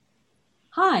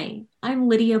Hi, I'm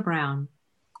Lydia Brown.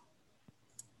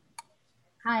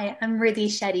 Hi, I'm Riddhi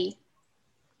Shetty.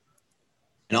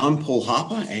 And I'm Paul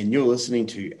Harper, and you're listening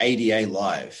to ADA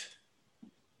Live.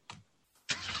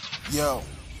 Yo.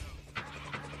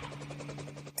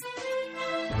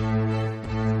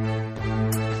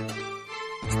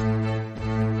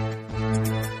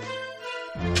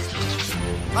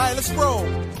 All right, let's roll.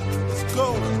 Let's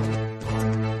go.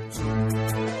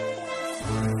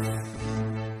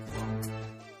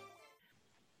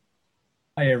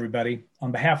 Hi, everybody. On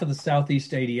behalf of the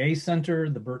Southeast ADA Center,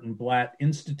 the Burton Blatt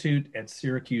Institute at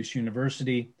Syracuse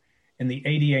University, and the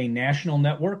ADA National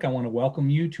Network, I want to welcome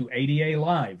you to ADA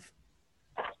Live.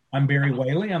 I'm Barry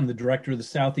Whaley. I'm the director of the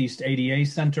Southeast ADA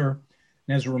Center.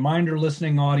 And as a reminder,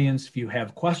 listening audience, if you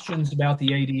have questions about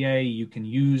the ADA, you can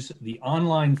use the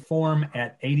online form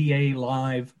at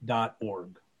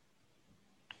adalive.org.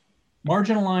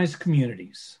 Marginalized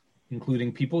communities,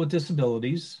 including people with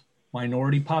disabilities,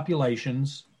 minority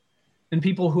populations, and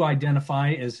people who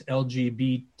identify as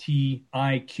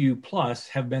LGBTIQ+,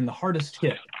 have been the hardest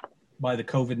hit by the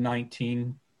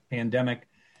COVID-19 pandemic,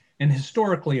 and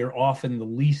historically are often the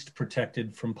least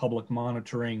protected from public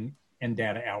monitoring and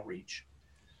data outreach.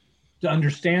 To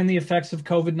understand the effects of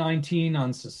COVID-19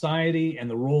 on society and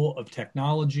the role of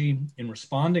technology in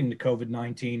responding to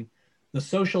COVID-19, the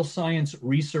Social Science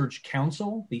Research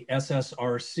Council, the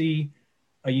SSRC,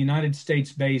 a United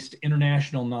States-based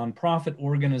international nonprofit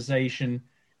organization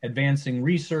advancing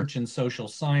research in social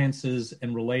sciences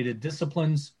and related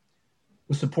disciplines,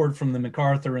 with support from the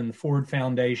MacArthur and the Ford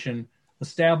Foundation,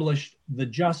 established the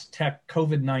Just Tech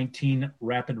COVID-19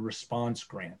 Rapid Response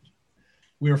Grant.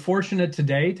 We are fortunate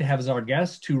today to have as our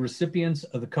guests two recipients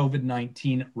of the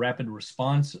COVID-19 Rapid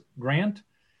Response Grant,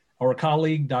 our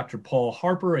colleague, Dr. Paul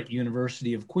Harper at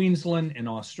University of Queensland in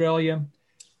Australia,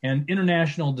 and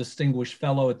International Distinguished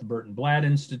Fellow at the Burton Blatt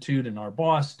Institute, and our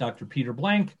boss, Dr. Peter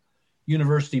Blank,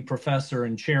 University Professor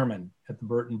and Chairman at the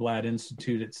Burton Blatt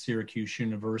Institute at Syracuse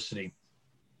University.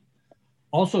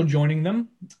 Also joining them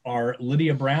are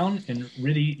Lydia Brown and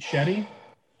Riddhi Shetty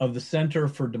of the Center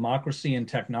for Democracy and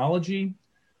Technology,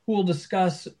 who will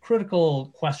discuss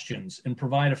critical questions and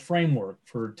provide a framework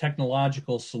for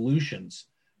technological solutions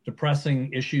to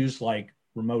pressing issues like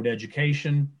remote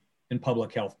education and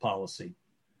public health policy.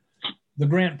 The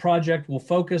grant project will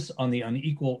focus on the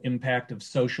unequal impact of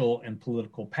social and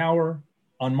political power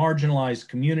on marginalized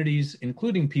communities,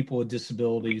 including people with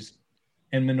disabilities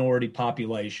and minority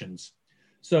populations.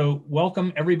 So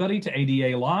welcome everybody to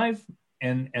ADA Live.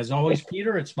 And as always,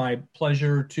 Peter, it's my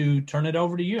pleasure to turn it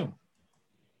over to you.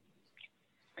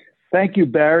 Thank you,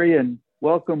 Barry, and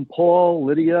welcome Paul,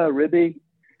 Lydia, Riddhi.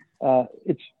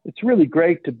 It's really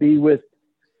great to be with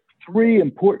three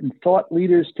important thought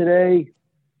leaders today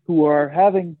who are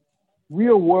having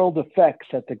real-world effects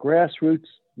at the grassroots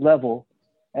level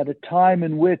at a time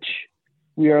in which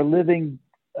we are living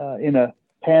in a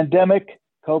pandemic,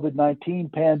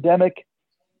 COVID-19 pandemic,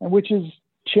 and which is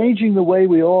changing the way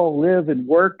we all live and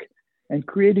work and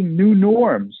creating new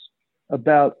norms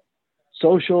about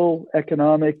social,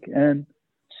 economic, and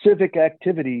civic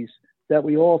activities that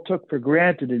we all took for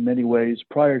granted in many ways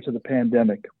prior to the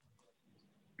pandemic.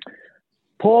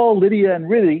 Paul, Lydia, and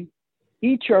Riddhi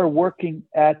each are working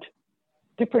at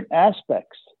different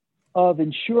aspects of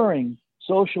ensuring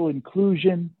social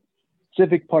inclusion,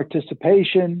 civic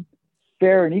participation,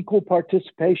 fair and equal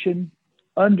participation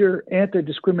under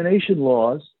anti-discrimination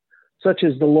laws, such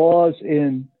as the laws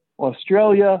in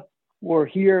Australia or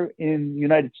here in the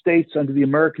United States under the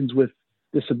Americans with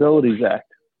Disabilities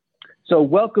Act. So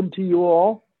welcome to you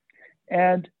all.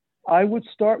 And I would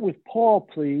start with Paul,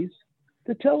 please,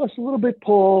 to tell us a little bit,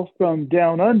 Paul, from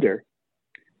down under.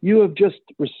 You have just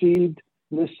received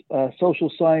this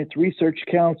Social Science Research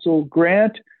Council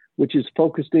grant, which is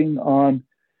focusing on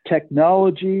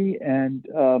technology and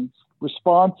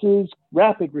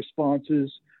rapid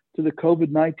responses to the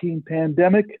COVID-19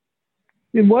 pandemic.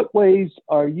 In what ways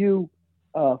are you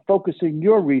focusing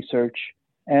your research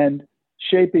and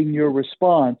shaping your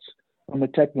response from a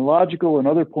technological and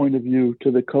other point of view to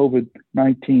the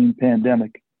COVID-19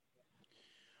 pandemic?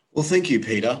 Well, thank you,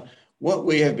 Peter. What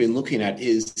we have been looking at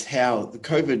is how the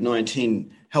COVID-19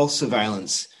 health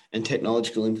surveillance and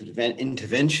technological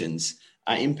interventions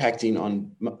are impacting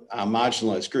on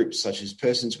marginalised groups, such as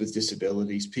persons with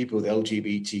disabilities, people with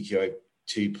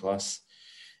LGBTQ2+,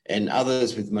 and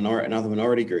others with other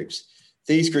minority groups.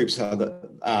 These groups are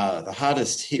the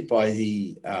hardest hit by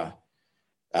the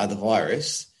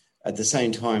virus, at the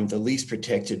same time, the least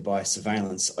protected by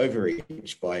surveillance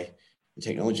overreach by the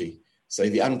technology. So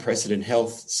the unprecedented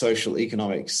health, social,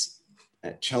 economics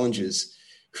challenges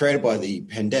created by the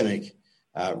pandemic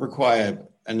require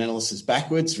analysis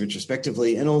backwards,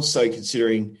 retrospectively, and also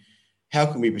considering how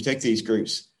can we protect these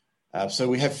groups. So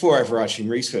we have 4 overarching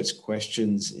research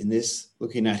questions in this,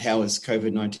 looking at how has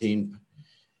COVID-19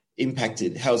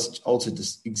 impacted, how it's altered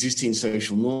existing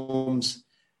social norms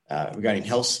regarding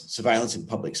health surveillance in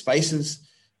public spaces,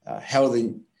 how are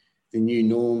the new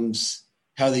norms,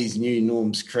 how are these new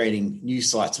norms creating new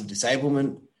sites of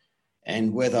disablement,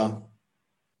 and whether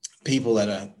people that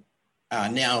are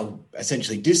now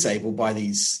essentially disabled by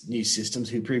these new systems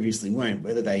who previously weren't,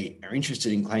 whether they are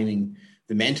interested in claiming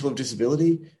the mantle of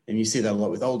disability. And you see that a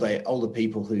lot with older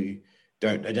people who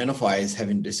don't identify as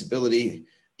having a disability,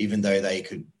 even though they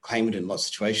could claim it in lots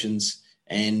of situations.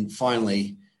 And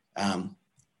finally,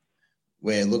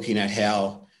 we're looking at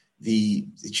how the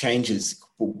changes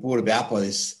brought about by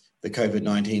the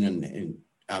COVID-19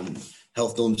 and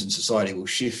health norms in society will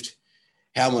shift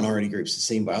how minority groups are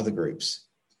seen by other groups.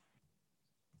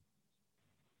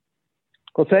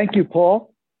 Well, thank you,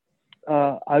 Paul.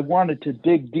 I wanted to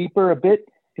dig deeper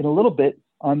in a little bit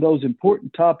on those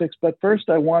important topics, but first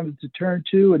I wanted to turn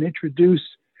to and introduce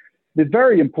the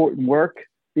very important work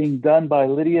being done by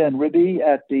Lydia and Ribi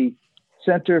at the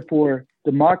Center for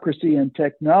Democracy and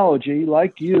Technology.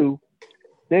 Like you,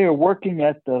 they are working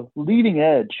at the leading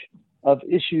edge of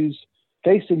issues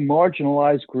facing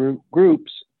marginalized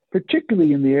groups,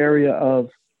 particularly in the area of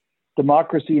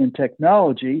democracy and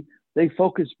technology. They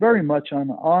focus very much on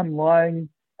online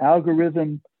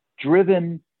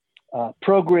algorithm-driven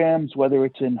programs, whether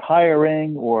it's in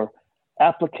hiring or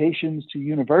applications to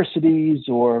universities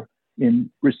or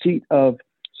in receipt of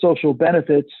social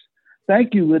benefits.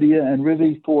 Thank you, Lydia and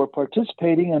Rivi, for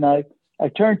participating. And I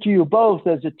turn to you both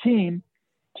as a team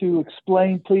to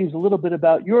explain, please, a little bit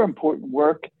about your important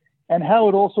work and how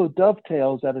it also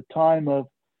dovetails at a time of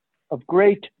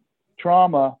great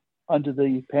trauma under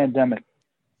the pandemic.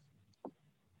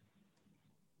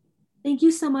 Thank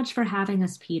you so much for having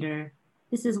us, Peter.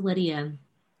 This is Lydia.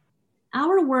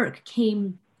 Our work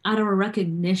came out of a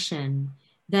recognition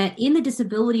that in the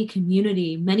disability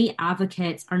community, many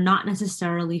advocates are not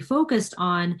necessarily focused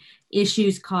on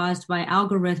issues caused by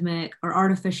algorithmic or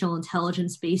artificial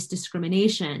intelligence-based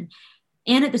discrimination.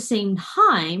 And at the same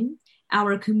time,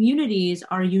 our communities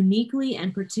are uniquely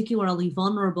and particularly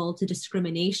vulnerable to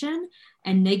discrimination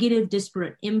and negative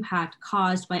disparate impact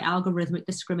caused by algorithmic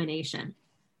discrimination.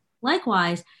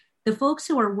 Likewise, the folks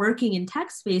who are working in tech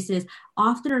spaces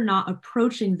often are not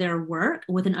approaching their work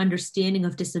with an understanding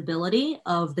of disability,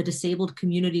 of the disabled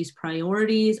community's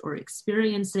priorities or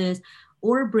experiences,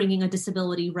 or bringing a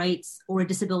disability rights or a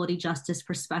disability justice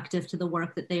perspective to the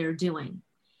work that they are doing.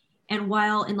 And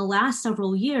while in the last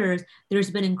several years,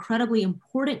 there's been incredibly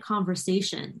important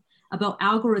conversation about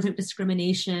algorithmic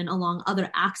discrimination along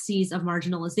other axes of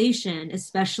marginalization,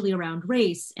 especially around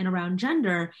race and around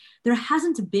gender, there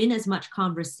hasn't been as much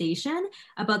conversation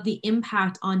about the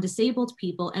impact on disabled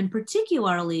people, and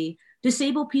particularly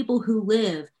disabled people who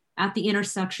live at the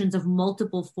intersections of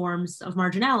multiple forms of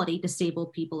marginality: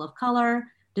 disabled people of color,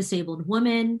 disabled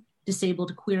women,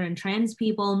 disabled queer and trans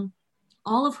people,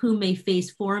 all of whom may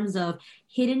face forms of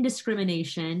hidden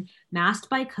discrimination masked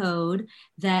by code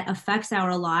that affects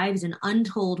our lives in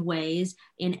untold ways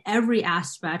in every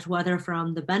aspect, whether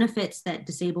from the benefits that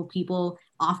disabled people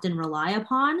often rely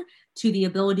upon, to the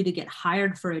ability to get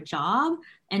hired for a job,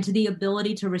 and to the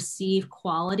ability to receive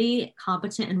quality,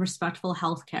 competent, and respectful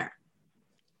healthcare.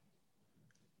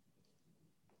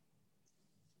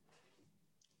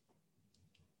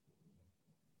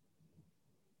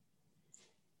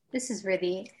 This is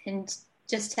Rivi, and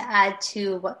just to add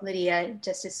to what Lydia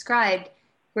just described,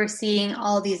 we're seeing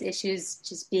all these issues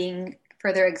just being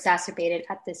further exacerbated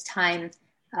at this time.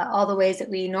 All the ways that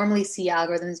we normally see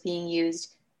algorithms being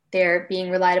used, they're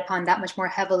being relied upon that much more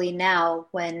heavily now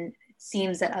when it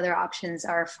seems that other options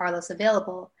are far less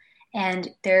available. And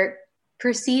they're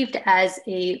perceived as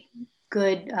a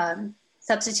good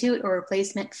substitute or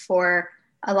replacement for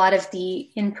a lot of the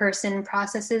in-person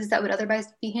processes that would otherwise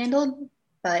be handled.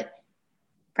 But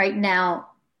right now,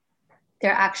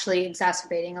 they're actually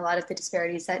exacerbating a lot of the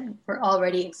disparities that were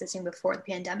already existing before the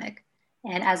pandemic.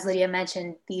 And as Lydia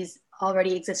mentioned, these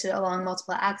already existed along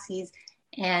multiple axes.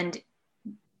 And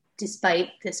despite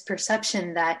this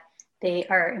perception that they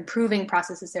are improving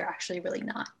processes, they're actually really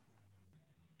not.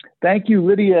 Thank you,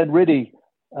 Lydia and Riddhi.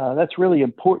 That's really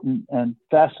important and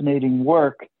fascinating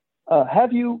work.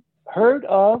 Have you heard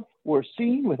of or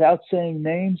seen, without saying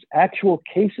names, actual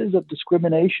cases of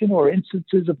discrimination or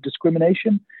instances of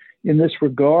discrimination in this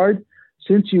regard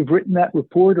since you've written that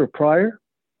report or prior?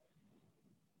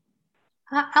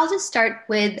 I'll just start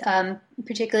with,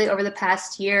 particularly over the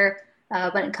past year,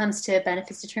 when it comes to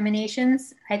benefits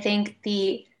determinations. I think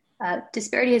the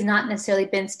disparity has not necessarily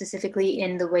been specifically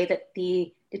in the way that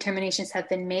the determinations have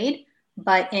been made,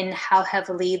 but in how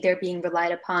heavily they're being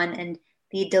relied upon and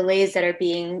the delays that are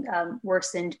being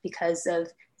worsened because of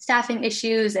staffing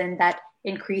issues and that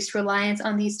increased reliance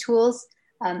on these tools.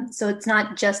 So it's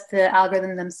not just the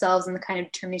algorithm themselves and the kind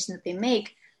of determination that they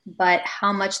make, but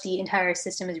how much the entire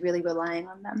system is really relying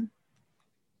on them.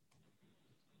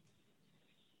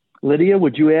 Lydia,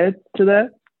 would you add to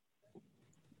that?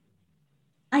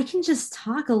 I can just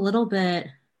talk a little bit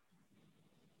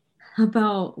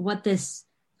about what this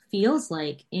feels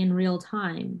like in real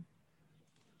time.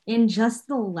 In just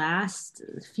the last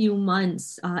few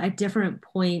months, at different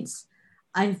points,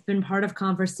 I've been part of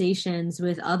conversations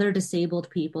with other disabled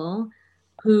people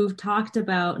who've talked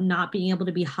about not being able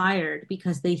to be hired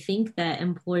because they think that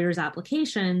employers'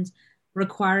 applications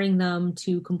requiring them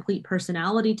to complete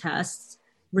personality tests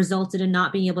resulted in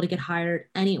not being able to get hired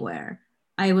anywhere.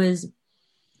 I was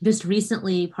just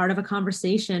recently part of a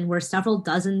conversation where several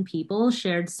dozen people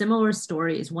shared similar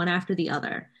stories, one after the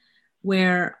other,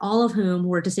 where all of whom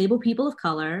were disabled people of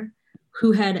color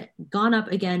who had gone up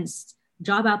against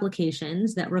job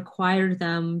applications that required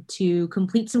them to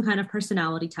complete some kind of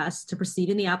personality test to proceed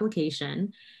in the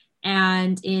application.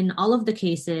 And in all of the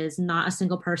cases, not a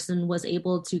single person was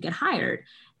able to get hired.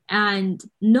 And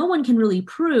no one can really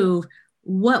prove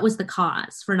what was the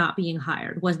cause for not being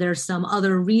hired. Was there some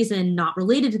other reason not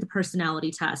related to the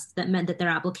personality test that meant that their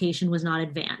application was not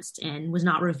advanced and was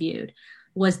not reviewed?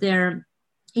 Was there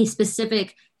a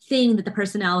specific thing that the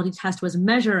personality test was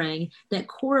measuring that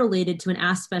correlated to an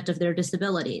aspect of their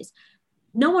disabilities?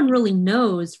 No one really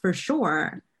knows for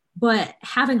sure, but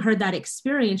having heard that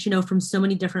experience, from so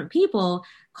many different people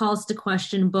calls to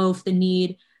question both the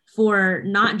need for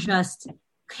not just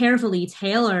carefully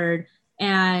tailored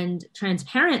and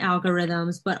transparent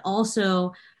algorithms, but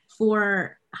also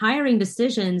for hiring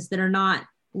decisions that are not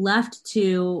left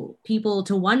to people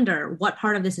to wonder what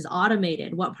part of this is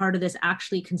automated, what part of this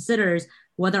actually considers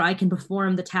whether I can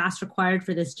perform the tasks required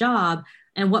for this job,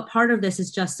 and what part of this is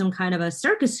just some kind of a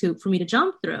circus hoop for me to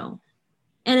jump through.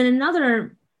 And in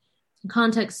another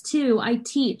context too, I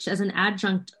teach as an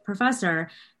adjunct professor,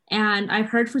 and I've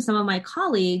heard from some of my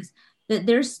colleagues that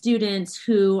there's students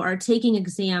who are taking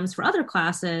exams for other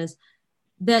classes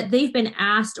that they've been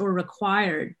asked or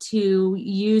required to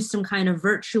use some kind of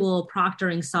virtual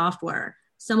proctoring software,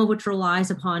 some of which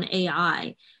relies upon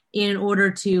AI in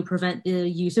order to prevent the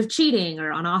use of cheating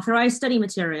or unauthorized study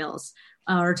materials,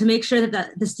 or to make sure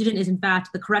that the student is in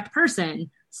fact the correct person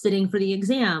sitting for the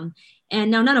exam.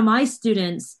 And now none of my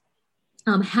students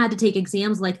had to take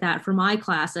exams like that for my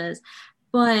classes,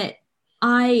 but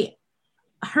I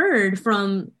heard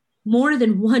from more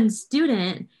than one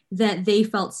student that they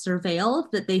felt surveilled,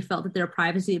 that they felt that their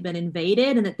privacy had been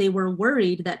invaded, and that they were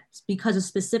worried that because of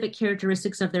specific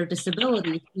characteristics of their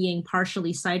disability, being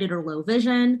partially sighted or low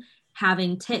vision,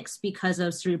 having tics because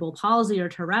of cerebral palsy or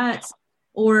Tourette's,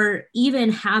 or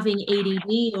even having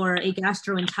ADD or a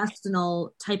gastrointestinal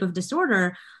type of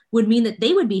disorder would mean that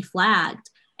they would be flagged.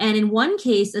 And in one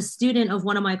case, a student of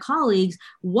one of my colleagues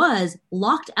was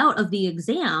locked out of the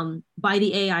exam by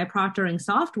the AI proctoring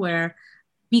software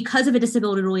because of a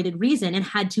disability-related reason and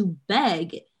had to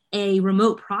beg a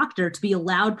remote proctor to be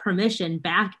allowed permission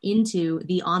back into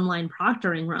the online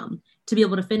proctoring room to be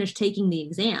able to finish taking the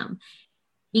exam.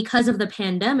 Because of the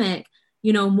pandemic,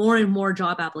 more and more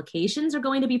job applications are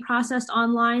going to be processed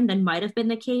online than might have been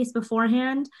the case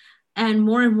beforehand. And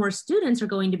more students are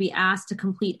going to be asked to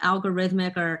complete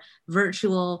algorithmic or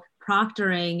virtual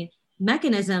proctoring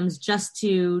mechanisms just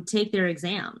to take their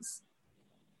exams.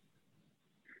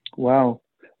 Wow.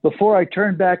 Before I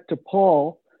turn back to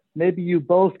Paul, maybe you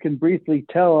both can briefly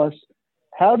tell us,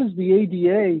 how does the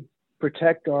ADA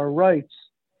protect our rights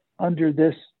in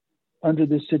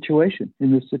this situation?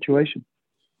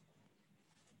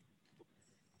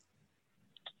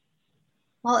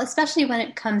 Well, especially when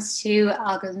it comes to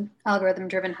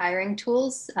algorithm-driven hiring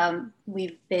tools,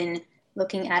 we've been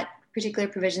looking at particular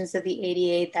provisions of the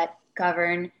ADA that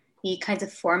govern the kinds of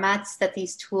formats that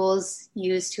these tools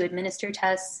use to administer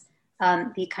tests,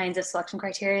 the kinds of selection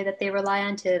criteria that they rely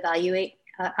on to evaluate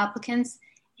applicants,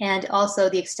 and also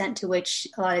the extent to which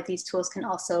a lot of these tools can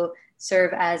also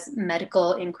serve as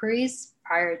medical inquiries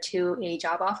prior to a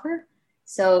job offer.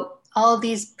 So all of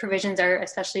these provisions are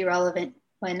especially relevant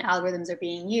when algorithms are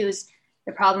being used.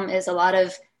 The problem is a lot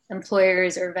of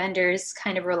employers or vendors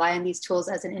kind of rely on these tools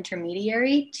as an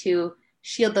intermediary to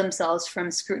shield themselves from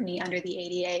scrutiny under the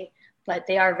ADA, but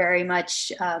they are very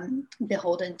much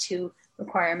beholden to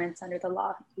requirements under the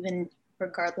law, even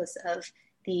regardless of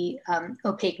the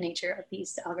opaque nature of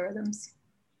these algorithms.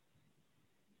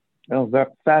 Oh,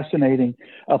 that's fascinating.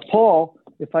 Paul,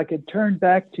 if I could turn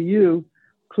back to you,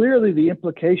 clearly the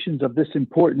implications of this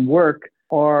important work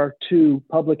are to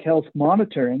public health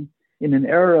monitoring in an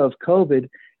era of COVID.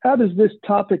 How does this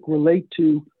topic relate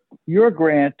to your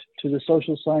grant to the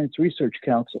Social Science Research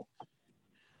Council?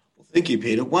 Well, thank you,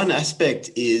 Peter. One aspect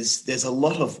is there's a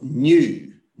lot of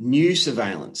new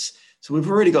surveillance. So we've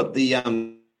already got the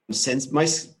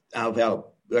most of our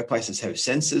workplaces have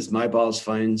sensors, mobiles,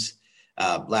 phones,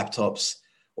 laptops,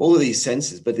 all of these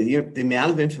sensors. But the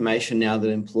amount of information now that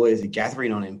employers are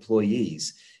gathering on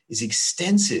employees is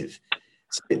extensive.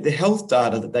 So the health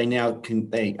data that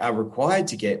they are required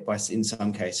to get in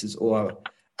some cases or are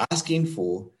asking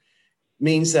for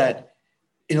means that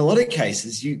in a lot of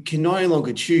cases you can no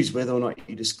longer choose whether or not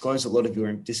you disclose a lot of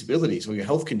your disabilities or your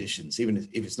health conditions, even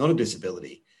if it's not a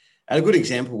disability. And a good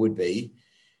example would be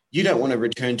you don't want to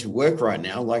return to work right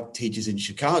now, like teachers in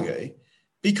Chicago,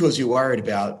 because you're worried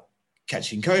about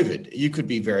catching COVID.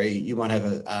 You might have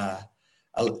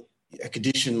a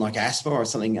condition like asthma or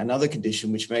something, another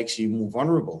condition which makes you more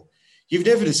vulnerable. You've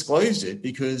never disclosed it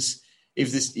because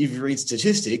if you read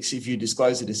statistics, if you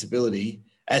disclose a disability,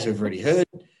 as we've already heard,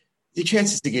 the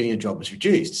chances of getting a job is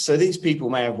reduced. So these people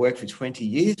may have worked for 20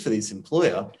 years for this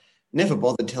employer, never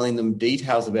bothered telling them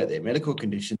details about their medical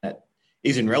condition that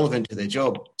isn't relevant to their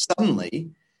job.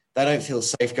 Suddenly, they don't feel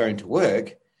safe going to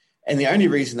work. And the only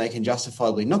reason they can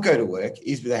justifiably not go to work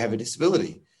is because they have a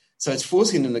disability. So it's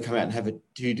forcing them to come out and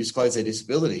to disclose their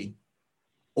disability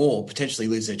or potentially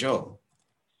lose their job.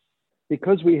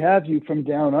 Because we have you from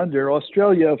down under,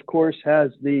 Australia, of course,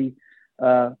 has the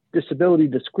Disability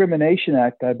Discrimination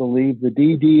Act, I believe, the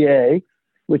DDA,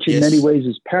 which in many ways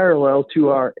is parallel to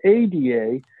our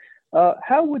ADA.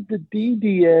 How would the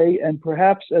DDA, and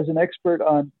perhaps as an expert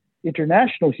on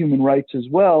international human rights as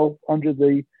well, under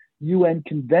the UN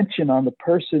Convention on the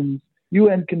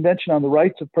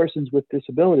Rights of Persons with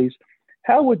Disabilities,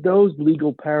 how would those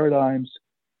legal paradigms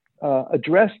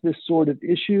address this sort of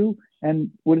issue?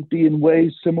 And would it be in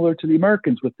ways similar to the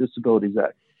Americans with Disabilities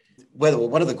Act?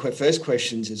 One of the first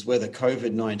questions is whether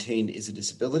COVID-19 is a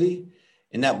disability.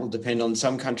 And that will depend on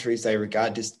some countries. They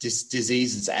regard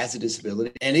diseases as a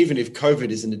disability. And even if COVID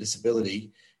isn't a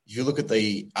disability, if you look at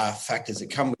the factors that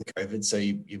come with COVID, so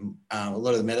a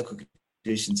lot of the medical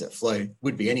conditions that flow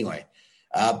would be anyway.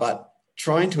 But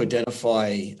trying to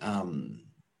identify, our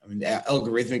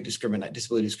algorithmic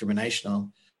disability discrimination,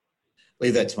 I'll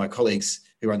leave that to my colleagues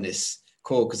who run this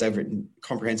call because they've written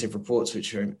comprehensive reports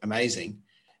which are amazing.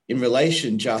 In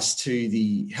relation just to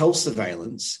the health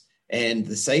surveillance and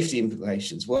the safety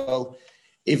implications, well,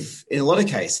 if in a lot of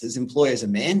cases employers are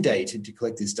mandated to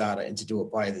collect this data and to do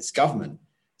it by this government,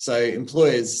 so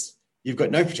employers, you've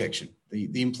got no protection.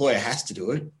 The employer has to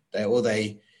do it,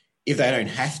 if they don't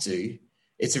have to,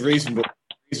 it's a reasonable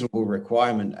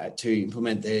requirement to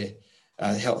implement their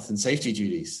health and safety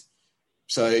duties.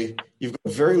 So you've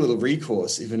got very little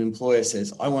recourse if an employer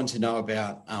says, I want to know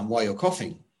about why you're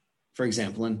coughing, for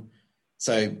example. And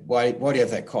so why do you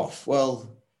have that cough?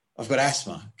 Well, I've got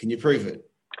asthma. Can you prove it?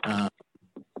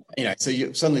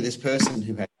 Suddenly this person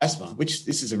who had asthma, which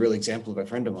this is a real example of a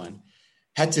friend of mine,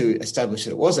 had to establish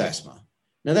that it was asthma.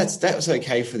 Now that was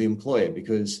okay for the employer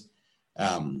because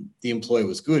the employer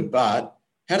was good, but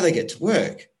how do they get to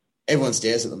work? Everyone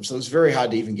stares at them. So it was very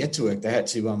hard to even get to work. They had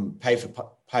to pay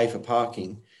for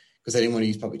parking because they didn't want to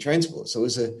use public transport. So it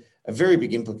was a very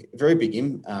big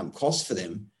cost for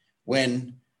them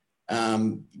when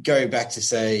go back to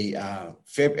say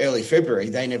early February,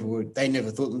 they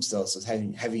never thought themselves as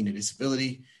having a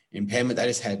disability impairment. They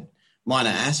just had minor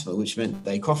asthma, which meant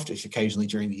they coughed occasionally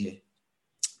during the year.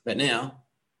 But now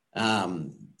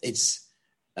it's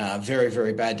very,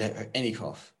 very bad to have any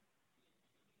cough.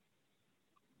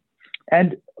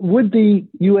 And would the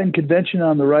UN Convention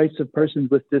on the Rights of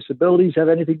Persons with Disabilities have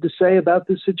anything to say about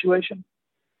this situation?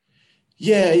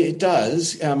 Yeah, it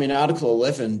does. Article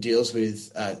 11 deals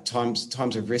with times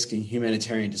of risk in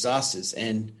humanitarian disasters.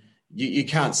 And you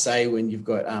can't say when you've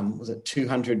got,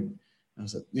 200,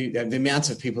 the amounts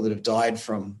of people that have died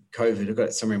from COVID, I've got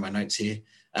it somewhere in my notes here.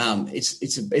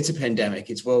 It's a pandemic.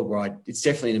 It's worldwide. It's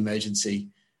definitely an emergency.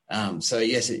 So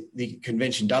yes, the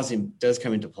convention does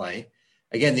come into play.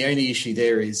 Again, the only issue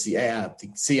there is the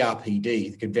CRPD,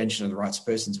 the Convention on the Rights of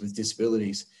Persons with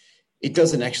Disabilities. It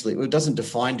doesn't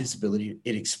define disability.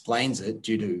 It explains it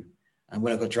due to,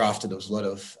 when it got drafted, there was a lot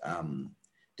of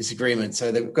disagreement.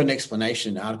 So they've got an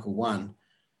explanation in Article 1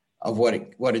 of what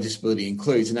a disability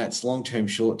includes, and that's long-term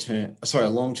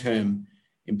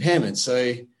impairment.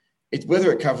 So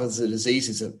whether it covers the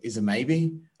disease is a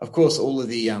maybe. Of course, all of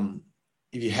the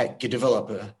if you could develop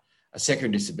a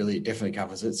secondary disability, it definitely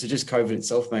covers it. So just COVID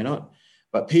itself may not.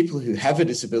 But people who have a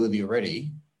disability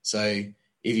already, so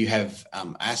if you have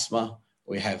asthma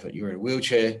or you're in a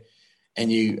wheelchair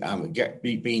and you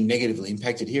being negatively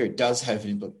impacted here, it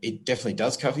definitely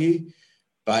does cover you,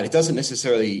 but it doesn't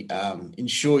necessarily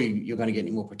ensure you're going to get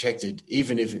any more protected,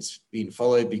 even if it's being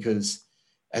followed, because,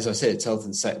 as I said,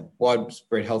 it's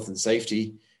widespread health and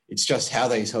safety. It's just how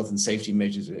those health and safety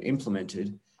measures are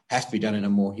implemented have to be done in a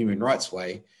more human rights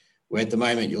way, where at the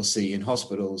moment you'll see in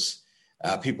hospitals,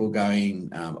 people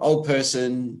going, old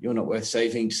person, you're not worth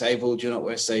saving, disabled, you're not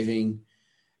worth saving,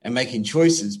 and making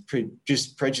choices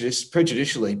just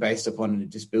prejudicially based upon a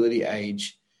disability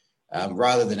age,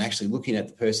 rather than actually looking at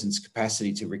the person's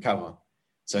capacity to recover.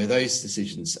 So those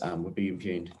decisions would be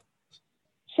impugned.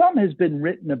 Some has been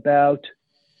written about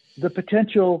the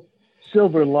potential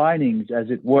silver linings, as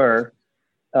it were,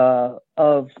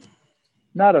 of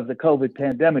not of the COVID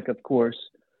pandemic, of course,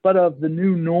 but of the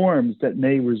new norms that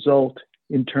may result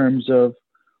in terms of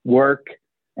work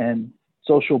and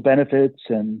social benefits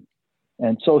and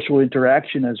social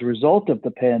interaction as a result of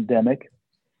the pandemic.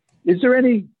 Is there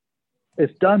any,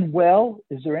 if done well,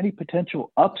 is there any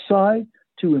potential upside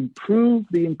to improve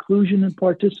the inclusion and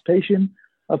participation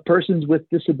of persons with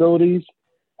disabilities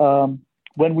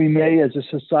when we may, as a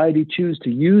society, choose to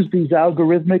use these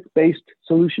algorithmic-based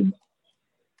solutions?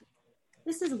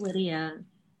 This is Lydia.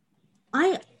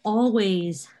 I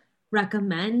always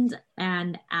recommend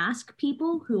and ask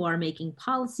people who are making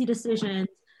policy decisions,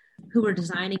 who are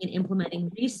designing and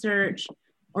implementing research,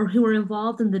 or who are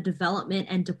involved in the development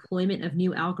and deployment of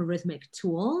new algorithmic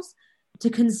tools to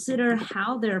consider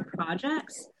how their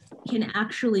projects can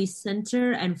actually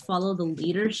center and follow the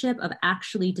leadership of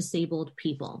actually disabled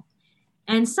people.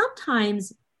 And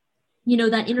sometimes,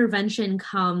 that intervention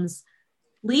comes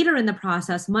later in the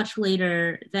process, much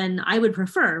later than I would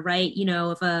prefer, right?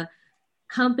 If a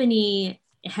company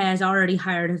has already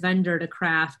hired a vendor to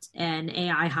craft an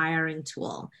AI hiring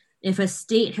tool, if a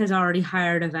state has already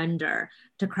hired a vendor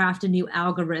to craft a new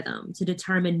algorithm to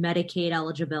determine Medicaid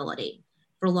eligibility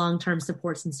for long-term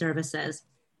supports and services,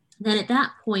 then at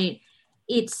that point,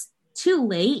 it's too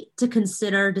late to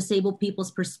consider disabled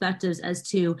people's perspectives as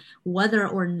to whether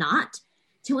or not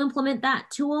to implement that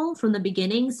tool from the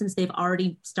beginning, since they've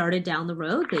already started down the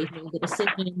road. They've made the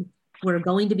decision, we're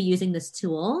going to be using this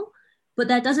tool. But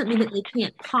that doesn't mean that they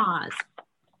can't pause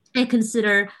and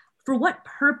consider, for what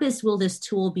purpose will this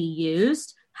tool be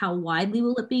used? How widely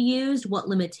will it be used? What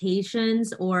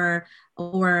limitations or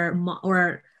what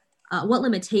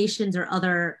limitations or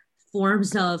other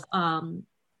forms of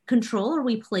control are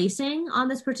we placing on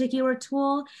this particular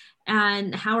tool?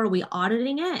 And how are we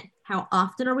auditing it? How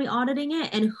often are we auditing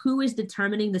it? And who is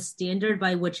determining the standard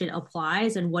by which it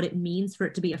applies and what it means for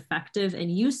it to be effective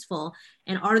and useful?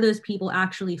 And are those people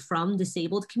actually from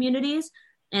disabled communities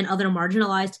and other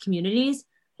marginalized communities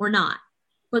or not?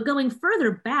 But going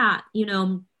further back,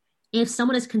 if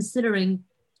someone is considering,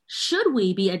 should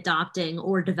we be adopting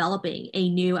or developing a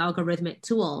new algorithmic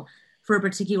tool for a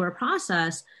particular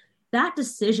process, that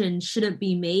decision shouldn't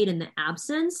be made in the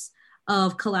absence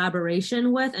of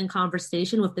collaboration with and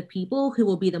conversation with the people who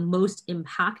will be the most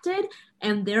impacted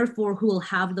and therefore who will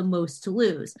have the most to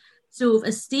lose. So if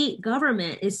a state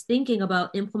government is thinking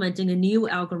about implementing a new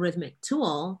algorithmic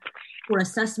tool for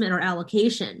assessment or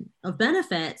allocation of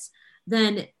benefits,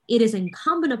 then it is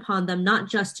incumbent upon them not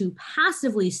just to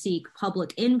passively seek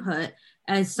public input,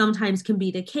 as sometimes can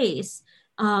be the case,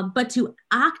 but to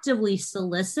actively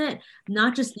solicit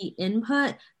not just the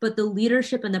input, but the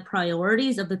leadership and the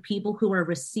priorities of the people who are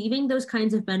receiving those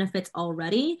kinds of benefits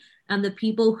already, and the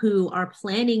people who are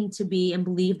planning to be and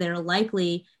believe they're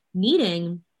likely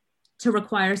needing to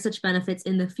require such benefits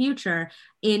in the future,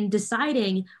 in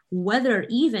deciding whether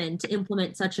even to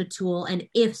implement such a tool, and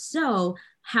if so,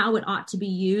 how it ought to be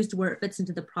used, where it fits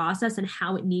into the process, and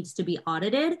how it needs to be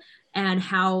audited, and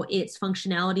how its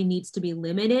functionality needs to be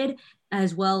limited,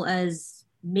 as well as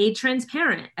made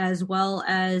transparent, as well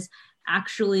as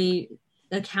actually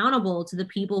accountable to the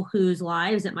people whose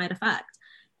lives it might affect.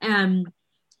 And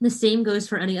the same goes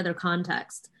for any other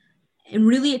context. And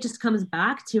really, it just comes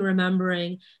back to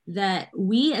remembering that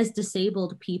we as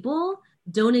disabled people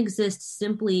don't exist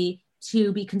simply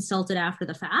to be consulted after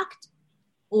the fact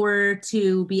or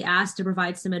to be asked to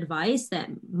provide some advice that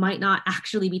might not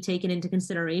actually be taken into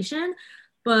consideration.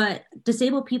 But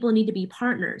disabled people need to be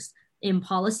partners in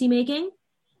policymaking,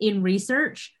 in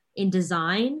research, in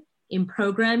design, in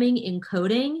programming, in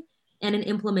coding, and in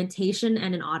implementation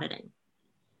and in auditing.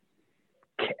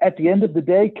 At the end of the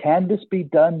day, can this be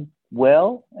done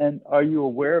well? And are you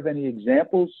aware of any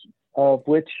examples of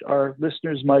which our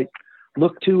listeners might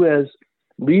look to as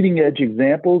leading edge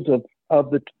examples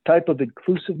of the type of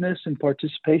inclusiveness and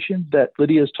participation that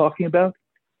Lydia is talking about?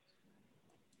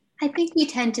 I think we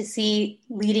tend to see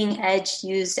leading edge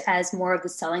used as more of the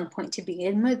selling point to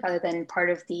begin with, rather than part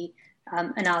of the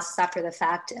analysis after the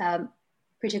fact,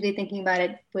 particularly thinking about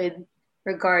it with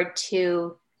regard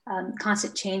to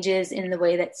constant changes in the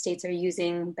way that states are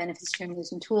using benefits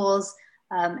determination tools,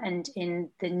 and in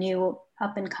the new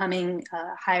up and coming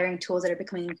hiring tools that are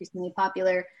becoming increasingly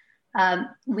popular.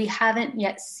 We haven't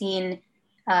yet seen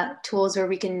tools where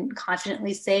we can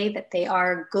confidently say that they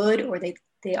are good or they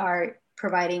are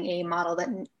providing a model that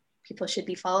people should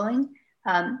be following.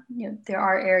 There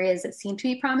are areas that seem to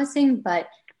be promising, but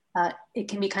it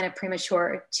can be kind of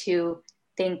premature to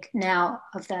think now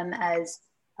of them as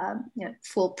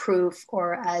foolproof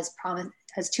or as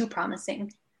too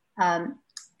promising. And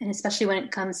especially when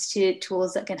it comes to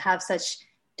tools that can have such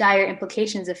dire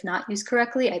implications if not used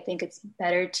correctly, I think it's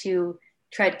better to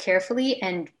tread carefully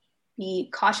and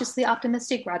be cautiously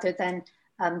optimistic rather than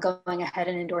going ahead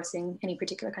and endorsing any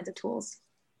particular kinds of tools.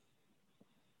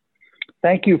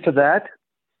 Thank you for that.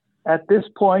 At this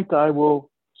point, I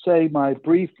will say my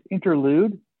brief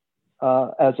interlude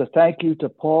as a thank you to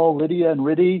Paul, Lydia, and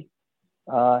Riddhi,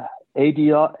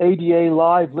 ADA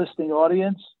Live listening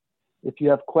audience. If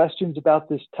you have questions about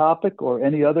this topic or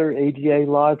any other ADA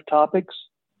Live topics,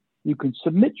 you can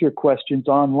submit your questions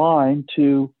online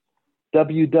to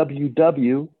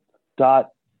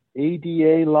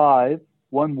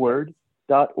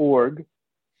www.adalive.org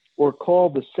or call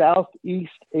the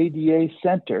Southeast ADA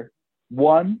Center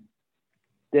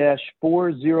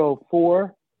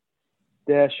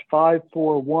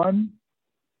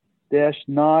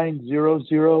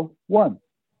 1-404-541-9001.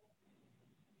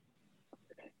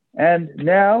 And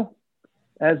now,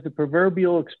 as the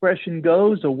proverbial expression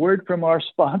goes, a word from our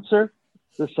sponsor,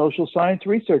 the Social Science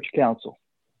Research Council.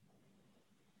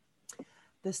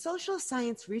 The Social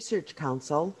Science Research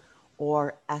Council,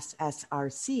 or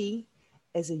SSRC,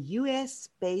 is a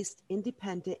U.S.-based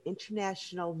independent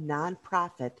international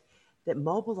nonprofit that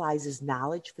mobilizes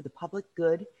knowledge for the public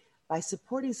good by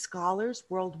supporting scholars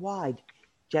worldwide,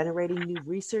 generating new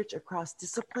research across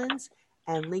disciplines,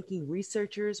 and linking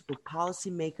researchers with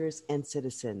policymakers and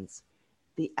citizens.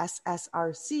 The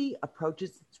SSRC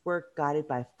approaches its work guided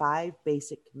by 5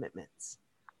 basic commitments: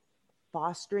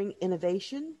 fostering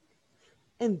innovation,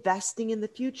 investing in the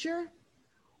future,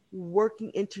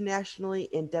 working internationally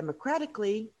and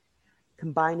democratically,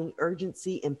 combining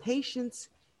urgency and patience,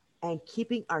 and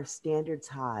keeping our standards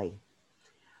high.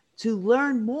 To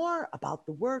learn more about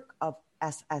the work of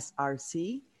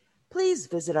SSRC, please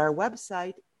visit our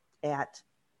website at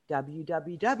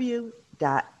www.ssrc.org.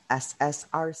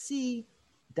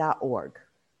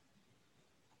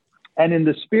 And in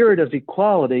the spirit of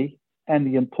equality and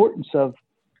the importance of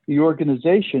the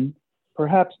organization,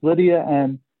 perhaps Lydia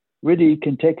and Riddhi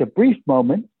can take a brief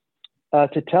moment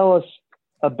to tell us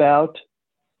about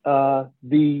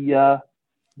the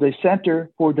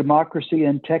Center for Democracy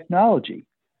and Technology,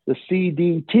 the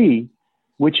CDT,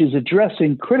 which is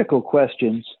addressing critical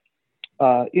questions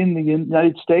in the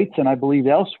United States and I believe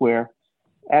elsewhere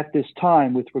at this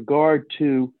time with regard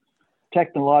to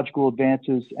technological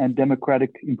advances and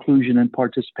democratic inclusion and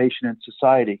participation in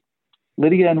society.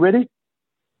 Lydia and Riddhi?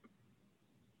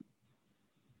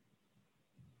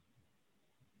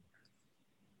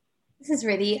 This is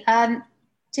Riddhi.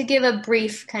 To give a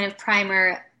brief kind of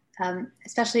primer,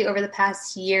 especially over the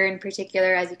past year in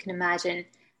particular, as you can imagine,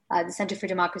 the Center for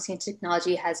Democracy and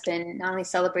Technology has been not only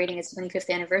celebrating its 25th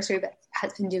anniversary, but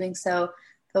has been doing so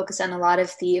focused on a lot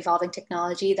of the evolving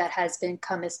technology that has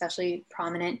become especially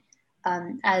prominent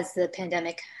as the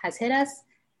pandemic has hit us.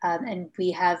 And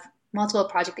we have multiple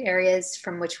project areas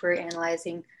from which we're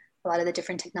analyzing a lot of the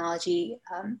different technology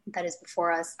that is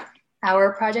before us.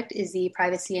 Our project is the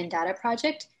Privacy and Data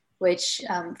Project, which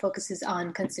focuses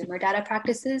on consumer data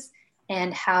practices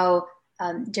and how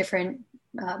different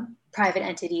private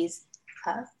entities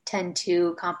tend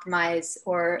to compromise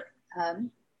or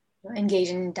engage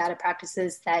in data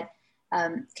practices that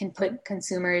can put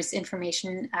consumers'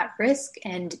 information at risk,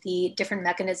 and the different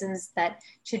mechanisms that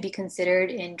should be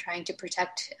considered in trying to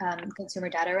protect consumer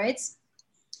data rights.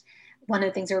 One of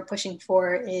the things that we're pushing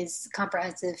for is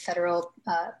comprehensive federal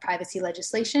privacy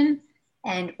legislation,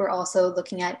 and we're also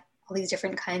looking at all these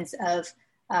different kinds of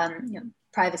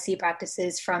privacy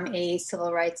practices from a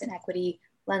civil rights and equity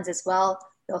lens as well.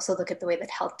 We also look at the way that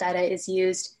health data is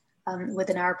used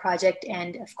within our project,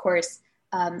 and of course,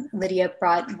 Lydia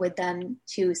brought with them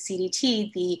to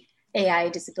CDT the AI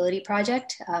Disability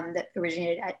Project that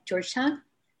originated at Georgetown.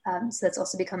 So that's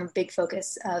also become a big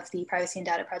focus of the Privacy and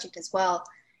Data Project as well.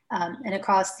 And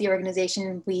across the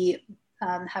organization, we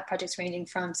have projects ranging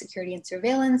from security and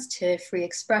surveillance to free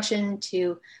expression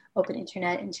to open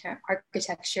internet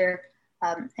architecture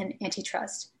and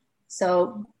antitrust.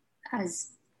 So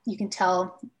as you can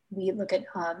tell, we look at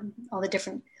all the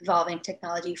different evolving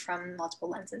technology from multiple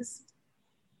lenses.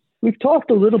 We've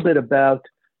talked a little bit about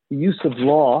the use of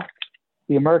law,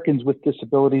 the Americans with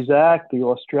Disabilities Act, the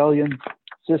Australian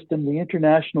system, the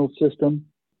international system.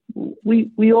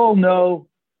 We all know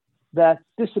that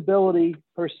disability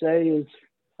per se is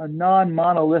a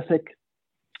non-monolithic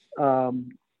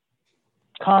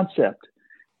concept,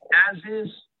 as is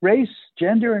race,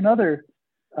 gender, and other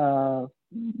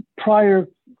prior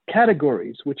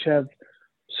categories, which have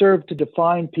served to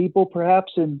define people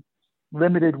perhaps in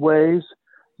limited ways.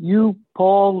 You,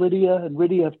 Paul, Lydia, and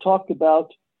Riddy have talked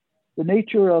about the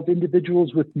nature of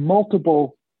individuals with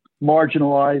multiple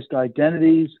marginalized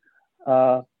identities.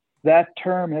 That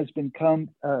term has become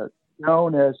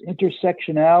known as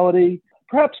intersectionality.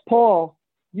 Perhaps, Paul,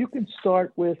 you can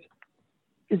start with,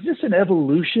 is this an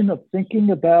evolution of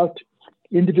thinking about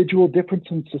individual difference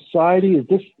in society? Is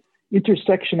this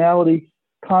intersectionality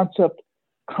concept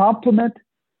complement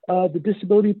the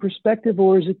disability perspective,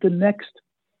 or is it the next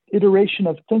iteration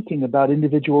of thinking about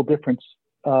individual difference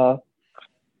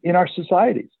in our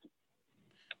societies?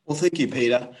 Well, thank you,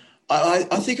 Peter. I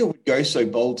think I would go so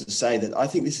bold to say that I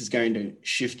think this is going to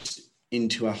shift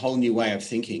into a whole new way of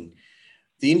thinking.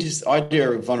 The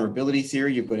idea of vulnerability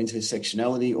theory, you've got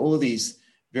intersectionality, all of these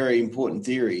very important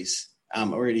theories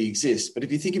already exist. But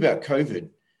if you think about COVID,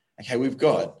 okay, we've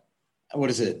got, what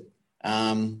is it?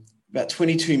 About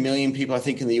 22 million people, I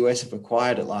think, in the US have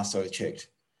acquired it last I checked.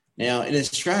 Now, in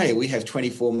Australia, we have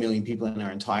 24 million people in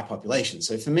our entire population.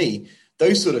 So for me,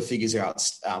 those sort of figures are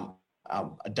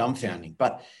dumbfounding.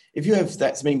 But if you have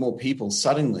that many more people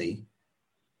suddenly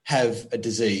have a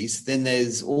disease, then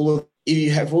if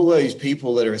you have all those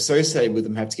people that are associated with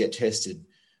them have to get tested.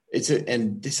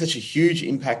 And there's such a huge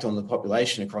impact on the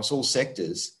population across all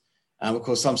sectors. Of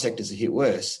course, some sectors are hit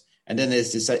worse. And then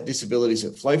there's disabilities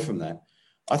that flow from that.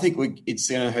 I think it's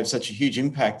going to have such a huge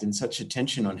impact and such a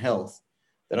tension on health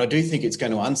that I do think it's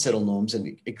going to unsettle norms,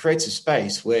 and it creates a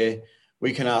space where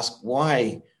we can ask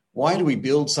why do we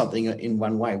build something in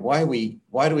one way? Why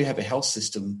do we have a health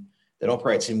system that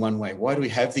operates in one way? Why do we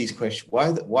have these questions?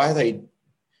 Why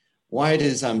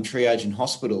does triage in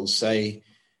hospitals say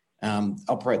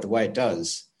operate the way it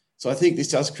does? So I think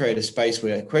this does create a space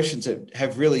where questions that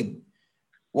have really,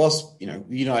 whilst the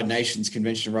United Nations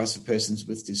Convention on Rights of Persons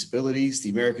with Disabilities,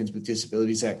 the Americans with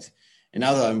Disabilities Act, and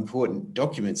other important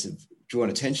documents have drawn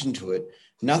attention to it,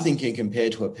 nothing can compare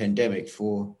to a pandemic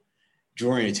for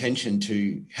drawing attention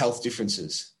to health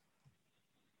differences.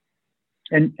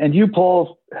 And you,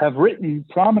 Paul, have written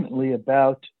prominently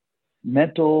about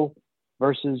mental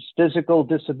versus physical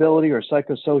disability or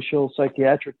psychosocial,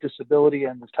 psychiatric disability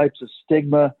and the types of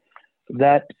stigma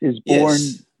that is born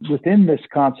within this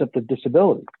concept of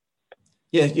disability.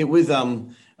 Yeah, I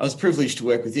was privileged to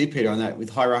work with you, Peter, on that, with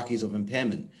hierarchies of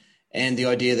impairment and the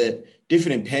idea that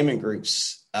different impairment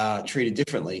groups are treated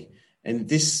differently. And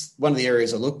this, one of the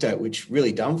areas I looked at, which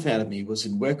really dumbfounded me, was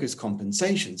in workers'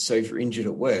 compensation. So if you're injured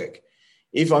at work,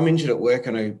 if I'm injured at work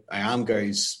and my arm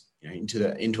goes into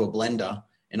a blender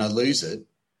and I lose it,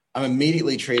 I'm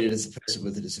immediately treated as a person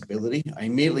with a disability. I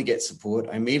immediately get support.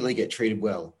 I immediately get treated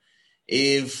well.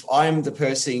 If I'm the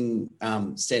person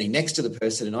standing next to the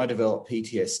person and I develop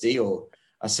PTSD or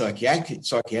a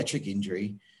psychiatric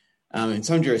injury, in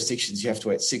some jurisdictions you have to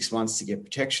wait 6 months to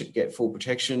get full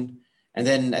protection. And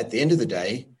then at the end of the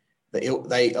day,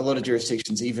 a lot of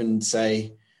jurisdictions even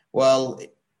say, well,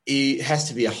 it has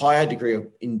to be a higher degree of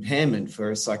impairment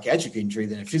for a psychiatric injury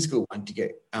than a physical one to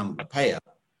get a payout.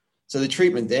 So the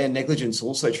treatment there, negligence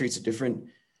also treats it different.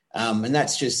 And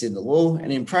that's just in the law.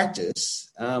 And in practice,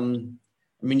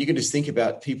 you can just think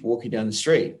about people walking down the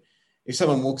street. If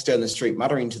someone walks down the street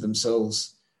muttering to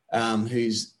themselves,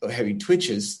 who's having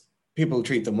twitches, people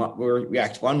treat them or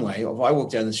react one way. Or if I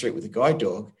walk down the street with a guide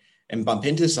dog and bump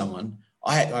into someone,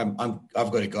 I've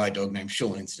got a guide dog named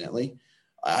Sean, incidentally,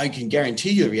 I can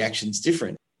guarantee you the reaction's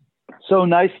different. So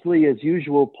nicely, as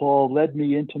usual, Paul led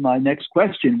me into my next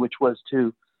question, which was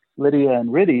to Lydia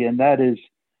and Riddy, and that is,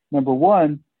 number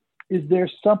one, is there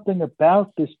something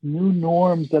about this new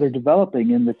norms that are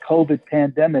developing in the COVID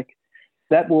pandemic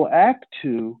that will act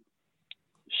to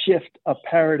shift a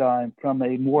paradigm from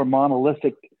a more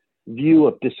monolithic view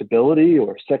of disability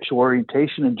or sexual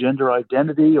orientation and gender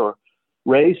identity or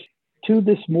race to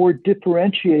this more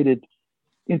differentiated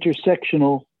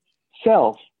intersectional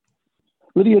self?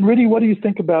 Lydia and Riddy, what do you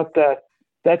think about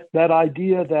that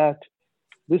idea that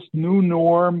this new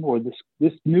norm or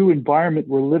this new environment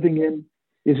we're living in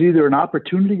is either an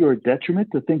opportunity or a detriment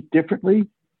to think differently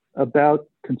about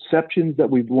conceptions that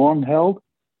we've long held?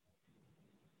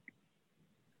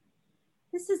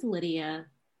 This is Lydia.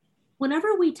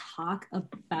 Whenever we talk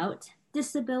about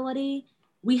disability,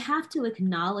 we have to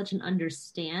acknowledge and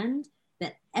understand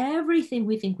that everything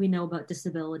we think we know about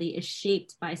disability is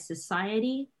shaped by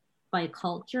society, by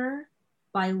culture,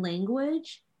 by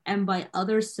language, and by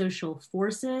other social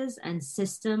forces and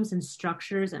systems and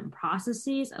structures and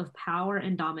processes of power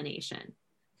and domination.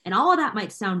 And all of that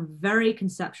might sound very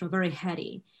conceptual, very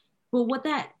heady. But what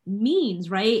that means,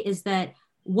 right, is that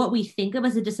what we think of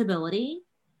as a disability,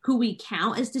 who we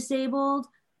count as disabled,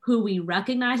 who we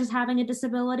recognize as having a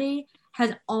disability,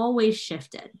 has always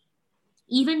shifted.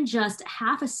 Even just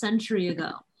half a century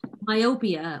ago,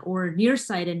 myopia or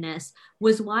nearsightedness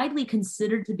was widely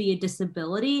considered to be a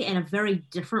disability in a very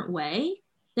different way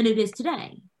than it is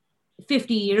today.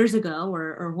 50 years ago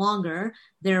or longer,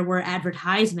 there were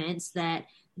advertisements that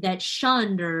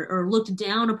shunned or looked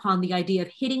down upon the idea of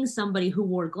hitting somebody who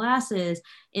wore glasses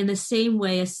in the same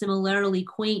way as similarly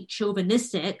quaint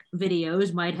chauvinistic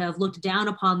videos might have looked down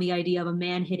upon the idea of a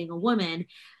man hitting a woman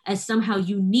as somehow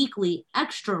uniquely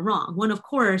extra wrong. When, of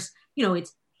course,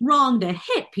 it's wrong to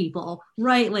hit people,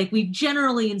 right? Like, we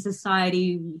generally in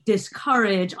society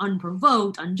discourage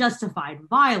unprovoked, unjustified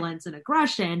violence and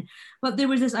aggression. But there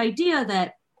was this idea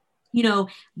that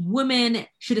women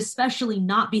should especially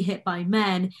not be hit by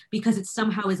men because it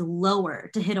somehow is lower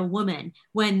to hit a woman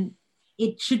when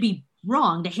it should be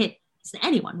wrong to hit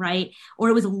anyone, right? Or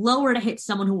it was lower to hit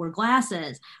someone who wore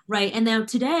glasses, right? And now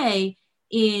today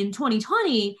in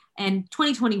 2020 and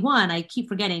 2021, I keep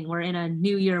forgetting we're in a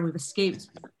new year, we've escaped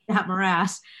that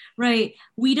morass, right?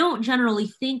 We don't generally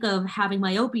think of having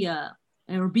myopia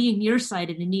or being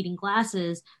nearsighted and needing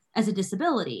glasses as a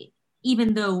disability,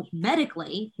 even though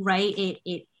medically, right,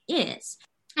 it is.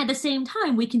 At the same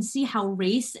time, we can see how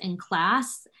race and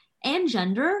class and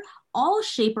gender all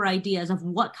shape our ideas of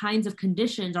what kinds of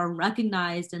conditions are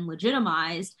recognized and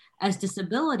legitimized as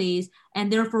disabilities,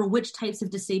 and therefore which types of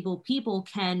disabled people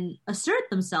can assert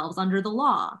themselves under the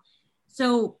law.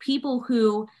 So people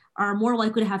who are more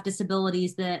likely to have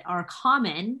disabilities that are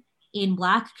common in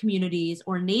Black communities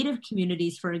or Native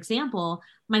communities, for example,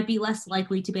 might be less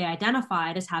likely to be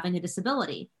identified as having a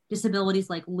disability. Disabilities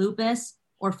like lupus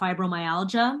or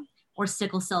fibromyalgia or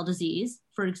sickle cell disease,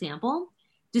 for example.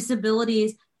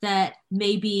 Disabilities that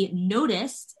may be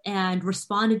noticed and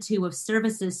responded to of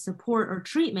services, support, or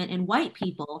treatment in white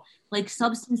people, like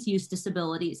substance use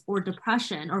disabilities or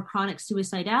depression or chronic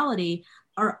suicidality,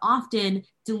 are often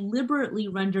deliberately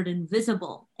rendered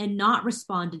invisible and not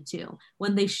responded to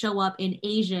when they show up in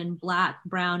Asian, Black,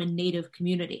 Brown, and Native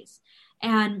communities.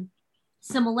 And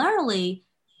similarly,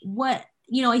 what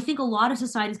I think a lot of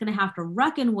society is going to have to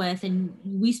reckon with, and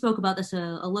we spoke about this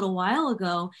a little while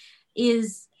ago,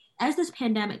 is as this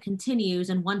pandemic continues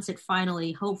and once it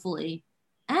finally, hopefully,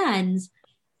 ends,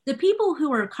 the people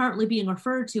who are currently being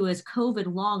referred to as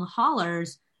COVID long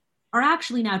haulers are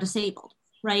actually now disabled,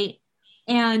 right?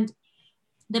 And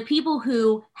the people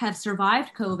who have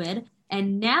survived COVID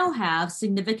and now have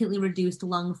significantly reduced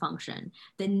lung function,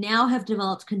 that now have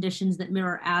developed conditions that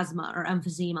mirror asthma or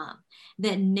emphysema,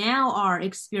 that now are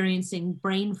experiencing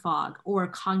brain fog or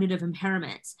cognitive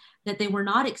impairments that they were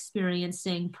not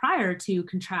experiencing prior to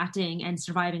contracting and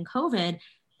surviving COVID,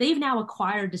 they've now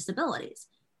acquired disabilities.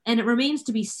 And it remains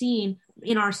to be seen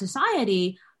in our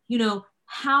society,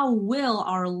 how will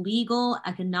our legal,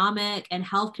 economic, and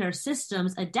healthcare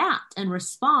systems adapt and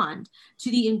respond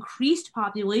to the increased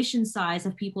population size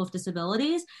of people with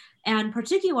disabilities, and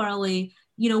particularly,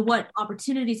 what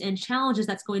opportunities and challenges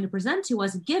that's going to present to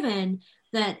us, given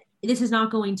that this is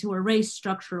not going to erase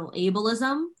structural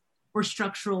ableism or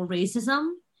structural racism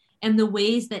and the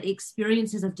ways that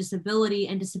experiences of disability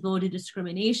and disability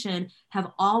discrimination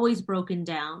have always broken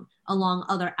down along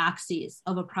other axes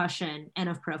of oppression and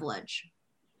of privilege.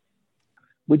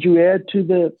 Would you add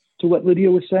to what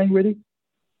Lydia was saying, Riddy?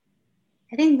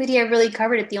 I think Lydia really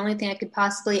covered it. The only thing I could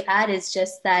possibly add is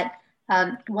just that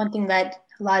one thing that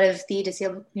a lot of the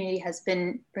disabled community has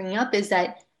been bringing up is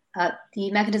that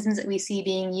the mechanisms that we see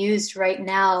being used right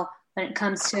now when it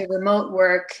comes to remote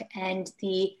work and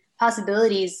the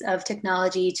possibilities of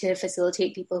technology to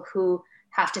facilitate people who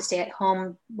have to stay at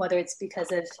home, whether it's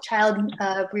because of child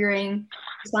rearing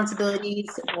responsibilities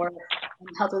or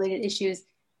health-related issues,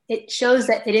 it shows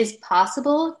that it is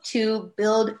possible to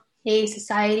build a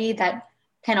society that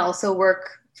can also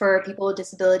work for people with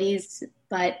disabilities.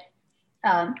 But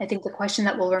I think the question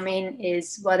that will remain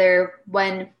is whether,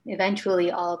 when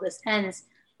eventually all of this ends,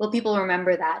 will people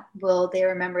remember that? Will they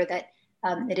remember that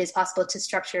it is possible to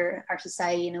structure our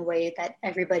society in a way that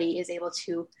everybody is able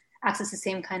to access the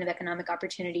same kind of economic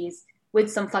opportunities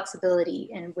with some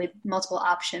flexibility and with multiple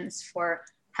options for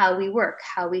how we work,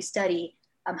 how we study,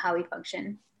 how we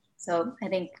function? So I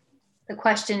think the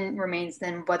question remains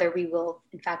then whether we will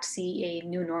in fact see a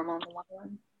new normal in the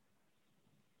long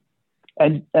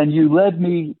run. And you led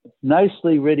me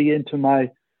nicely, Riddy, into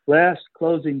my last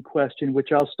closing question, which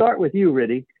I'll start with you,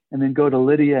 Riddy, and then go to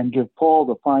Lydia and give Paul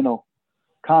the final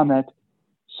comment.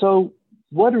 So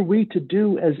what are we to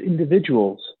do as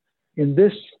individuals in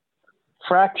this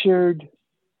fractured,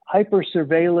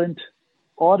 hyper-surveillant,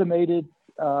 automated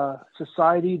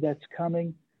society that's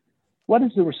coming? What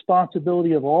is the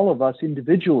responsibility of all of us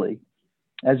individually,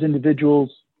 as individuals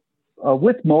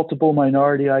with multiple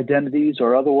minority identities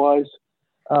or otherwise,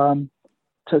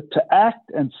 to act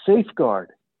and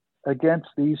safeguard against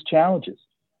these challenges?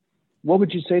 What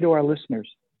would you say to our listeners?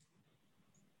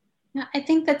 I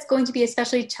think that's going to be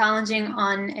especially challenging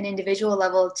on an individual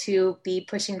level to be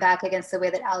pushing back against the way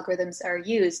that algorithms are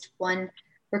used. One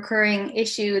recurring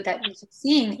issue that we keep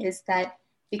seeing is that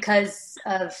because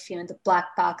of the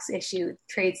black box issue,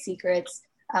 trade secrets,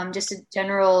 just a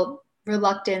general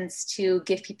reluctance to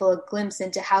give people a glimpse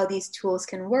into how these tools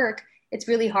can work, it's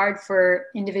really hard for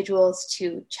individuals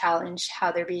to challenge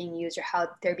how they're being used or how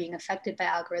they're being affected by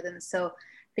algorithms. So I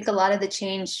think a lot of the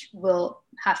change will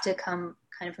have to come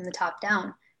kind of from the top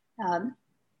down.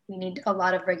 We need a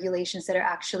lot of regulations that are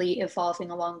actually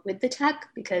evolving along with the tech,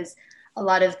 because a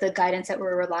lot of the guidance that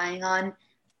we're relying on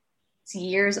is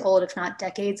years old, if not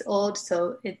decades old.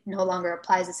 So it no longer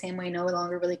applies the same way, no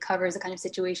longer really covers the kind of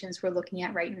situations we're looking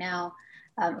at right now.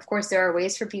 Of course, there are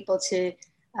ways for people to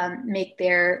make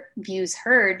their views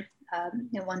heard.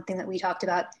 One thing that we talked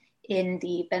about in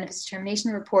the benefits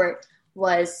determination report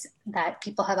was that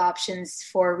people have options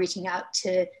for reaching out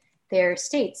to their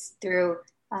states through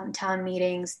town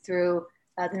meetings, through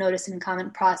the notice and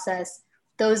comment process.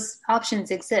 Those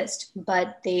options exist,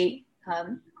 but they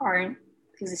aren't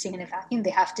existing in a vacuum. They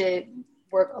have to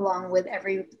work along with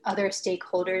every other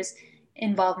stakeholder's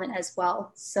involvement as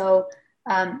well. So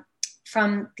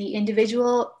from the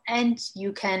individual end,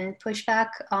 you can push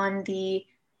back on the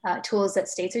tools that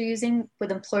states are using.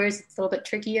 With employers, it's a little bit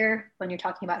trickier when you're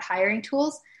talking about hiring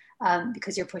tools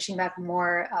because you're pushing back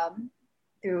more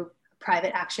through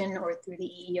private action or through the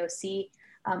EEOC,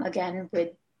 again, with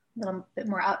a little bit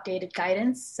more outdated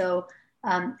guidance. So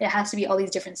it has to be all these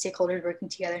different stakeholders working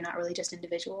together, not really just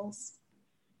individuals.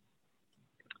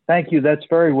 Thank you. That's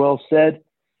very well said.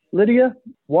 Lydia,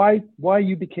 why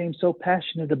you became so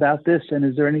passionate about this, and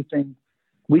is there anything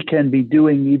we can be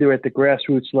doing either at the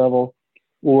grassroots level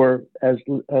or, as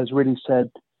Riddy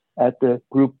said, at the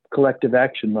group collective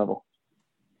action level?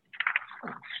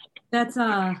 That's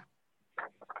kind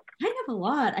of a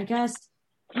lot, I guess.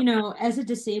 As a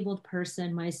disabled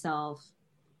person myself,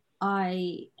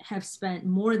 I have spent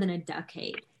more than a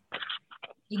decade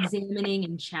examining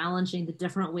and challenging the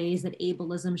different ways that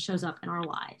ableism shows up in our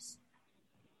lives.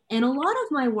 And a lot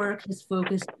of my work has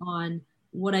focused on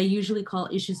what I usually call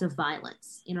issues of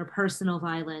violence, interpersonal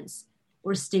violence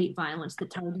or state violence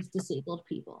that targets disabled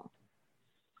people.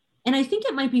 And I think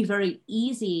it might be very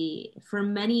easy for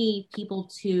many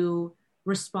people to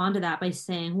respond to that by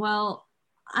saying, well,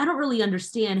 I don't really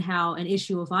understand how an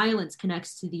issue of violence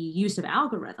connects to the use of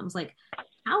algorithms. Like,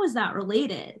 how is that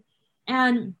related?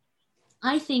 And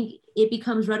I think it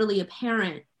becomes readily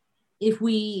apparent if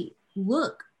we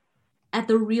look at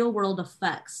the real world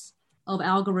effects of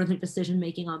algorithmic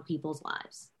decision-making on people's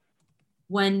lives.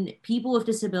 When people with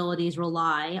disabilities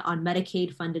rely on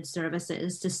Medicaid-funded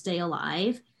services to stay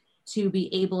alive, to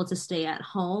be able to stay at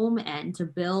home and to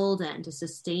build and to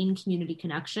sustain community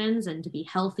connections and to be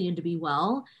healthy and to be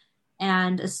well,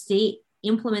 and a state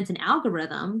implements an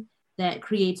algorithm that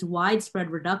creates widespread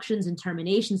reductions and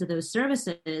terminations of those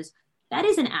services, that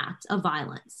is an act of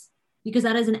violence, because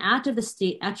that is an act of the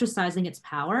state exercising its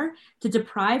power to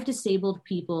deprive disabled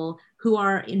people who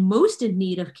are most in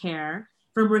need of care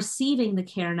from receiving the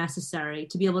care necessary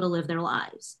to be able to live their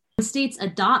lives. When states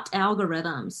adopt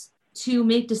algorithms to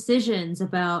make decisions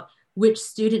about which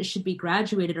students should be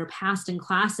graduated or passed in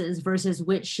classes versus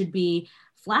which should be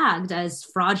flagged as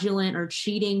fraudulent or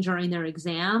cheating during their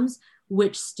exams,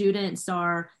 which students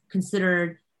are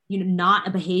considered not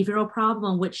a behavioral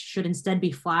problem, which should instead be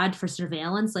flagged for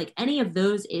surveillance, like any of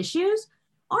those issues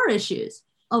are issues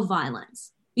of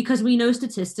violence. Because we know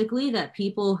statistically that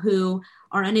people who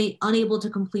are unable to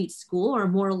complete school are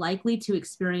more likely to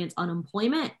experience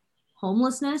unemployment,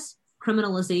 homelessness,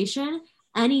 criminalization,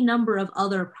 any number of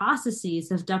other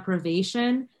processes of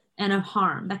deprivation and of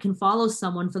harm that can follow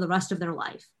someone for the rest of their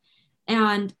life.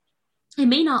 And it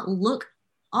may not look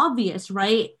obvious,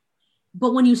 right?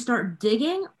 But when you start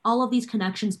digging, all of these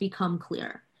connections become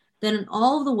clear. Then in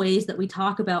all of the ways that we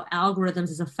talk about algorithms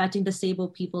as affecting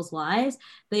disabled people's lives,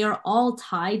 they are all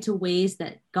tied to ways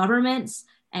that governments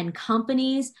and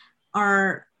companies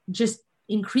are just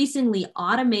increasingly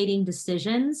automating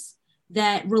decisions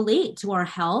that relate to our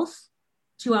health,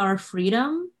 to our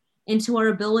freedom, and to our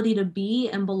ability to be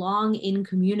and belong in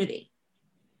community.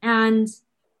 And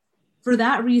for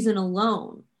that reason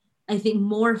alone, I think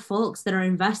more folks that are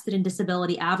invested in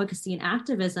disability advocacy and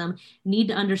activism need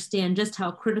to understand just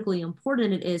how critically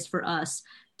important it is for us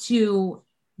to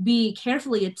be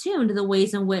carefully attuned to the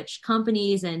ways in which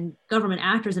companies and government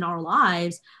actors in our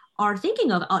lives are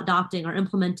thinking of adopting or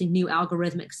implementing new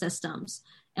algorithmic systems,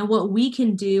 and what we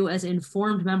can do as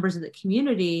informed members of the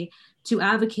community to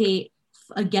advocate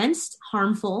against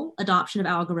harmful adoption of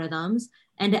algorithms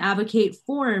and to advocate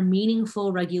for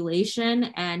meaningful regulation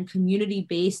and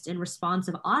community-based and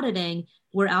responsive auditing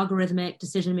where algorithmic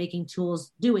decision-making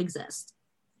tools do exist.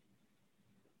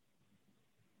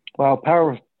 Wow,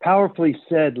 powerfully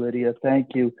said, Lydia. Thank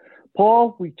you.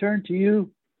 Paul, we turn to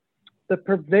you. The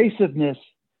pervasiveness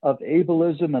of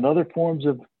ableism and other forms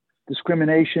of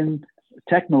discrimination,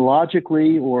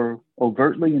 technologically or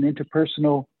overtly in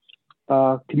interpersonal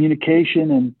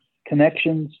communication and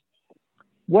connections.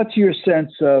 What's your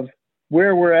sense of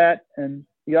where we're at and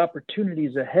the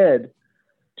opportunities ahead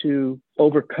to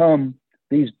overcome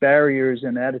these barriers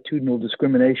and attitudinal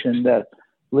discrimination that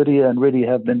Lydia and Riddy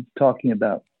have been talking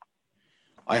about?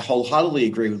 I wholeheartedly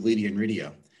agree with Lydia and Riddy.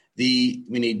 We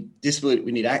need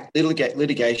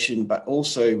litigation, but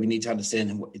also we need to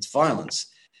understand it's violence.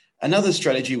 Another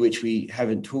strategy which we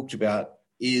haven't talked about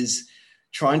is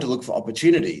trying to look for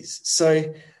opportunities.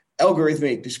 So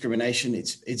algorithmic discrimination,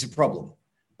 it's a problem.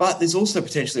 But there's also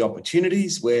potentially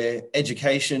opportunities where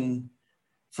education,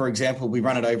 for example, we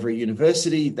run it over a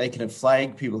university, they can have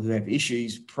flagged people who have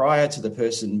issues prior to the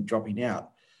person dropping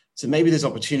out. So maybe there's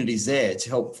opportunities there to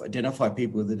help identify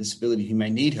people with a disability who may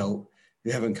need help,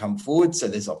 who haven't come forward. So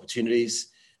there's opportunities.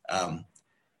 I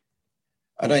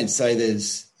don't say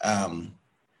there's going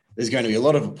to be a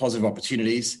lot of positive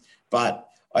opportunities, but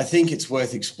I think it's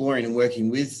worth exploring and working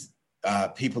with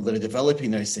people that are developing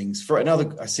those things. For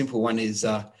a simple one is,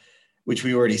 which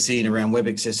we already seen around web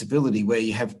accessibility, where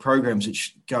you have programs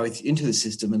which go into the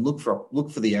system and look for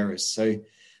the errors. So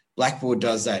Blackboard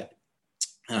does that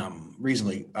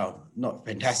reasonably, not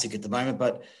fantastic at the moment,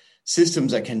 but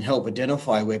systems that can help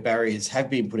identify where barriers have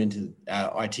been put into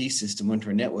our IT system, onto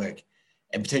a network,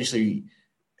 and potentially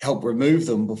help remove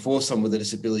them before someone with a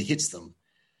disability hits them.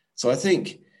 So I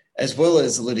think, as well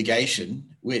as the litigation,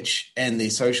 and the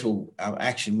social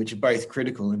action, which are both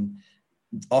critical and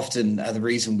often are the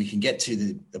reason we can get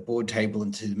to the board table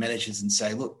and to the managers and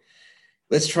say, look,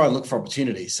 let's try and look for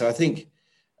opportunities. So I think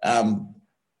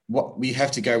what we have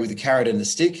to go with the carrot and the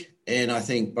stick, and I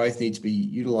think both need to be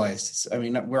utilised. I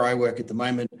mean, where I work at the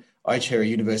moment, I chair the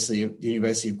University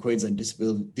of Queensland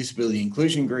Disability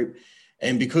Inclusion Group,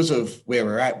 and because of where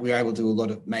we're at, we're able to do a lot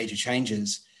of major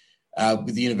changes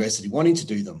with the university wanting to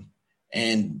do them.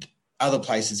 And other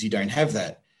places you don't have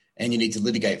that, and you need to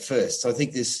litigate first. So I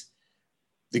think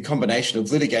the combination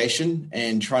of litigation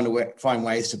and trying to find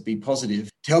ways to be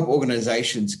positive to help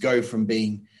organisations go from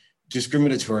being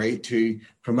discriminatory to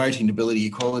promoting ability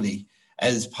equality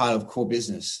as part of core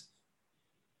business.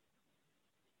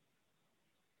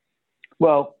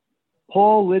 Well,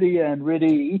 Paul, Lydia, and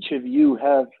Riddy, each of you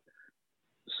have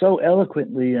so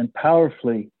eloquently and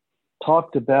powerfully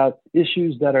talked about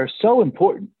issues that are so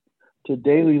important to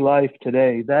daily life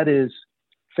today. That is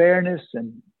fairness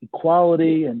and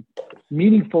equality and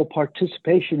meaningful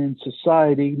participation in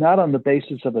society, not on the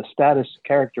basis of a status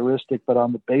characteristic, but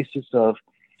on the basis of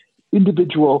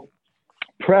individual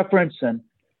preference and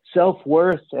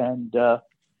self-worth and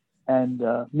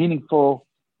meaningful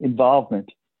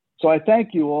involvement. So I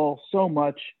thank you all so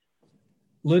much.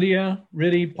 Lydia,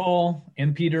 Riddy, Paul,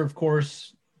 and Peter, of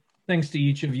course, thanks to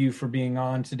each of you for being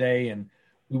on today. And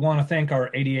we want to thank our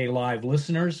ADA Live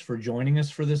listeners for joining us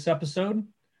for this episode.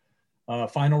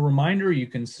 Final reminder, you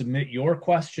can submit your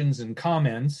questions and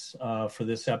comments for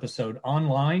this episode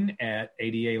online at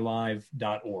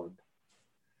adalive.org.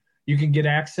 You can get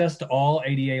access to all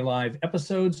ADA Live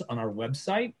episodes on our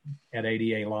website at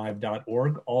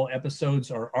adalive.org. All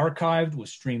episodes are archived with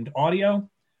streamed audio,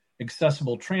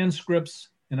 accessible transcripts,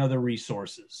 and other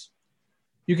resources.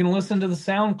 You can listen to the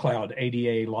SoundCloud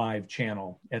ADA Live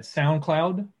channel at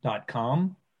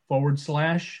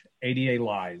soundcloud.com/ADA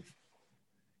Live.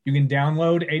 You can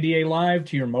download ADA Live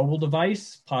to your mobile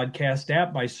device podcast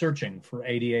app by searching for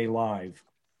ADA Live.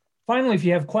 Finally, if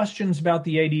you have questions about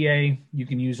the ADA, you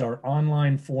can use our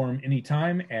online forum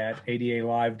anytime at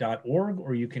adalive.org,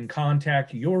 or you can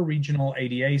contact your regional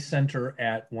ADA center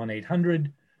at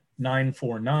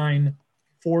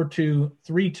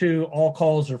 1-800-949-4232. All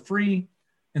calls are free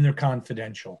and they're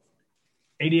confidential.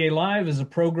 ADA Live is a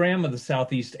program of the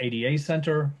Southeast ADA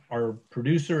Center. Our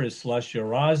producer is Celestia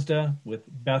Razda with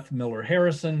Beth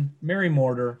Miller-Harrison, Mary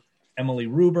Mortar, Emily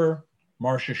Ruber,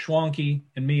 Marcia Schwanke,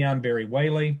 and me, I'm Barry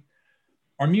Whaley.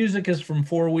 Our music is from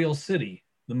Four Wheel City,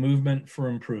 the movement for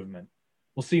improvement.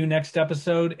 We'll see you next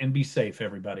episode, and be safe,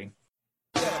 everybody.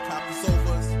 Yeah, copy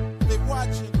sofas. They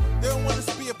watching.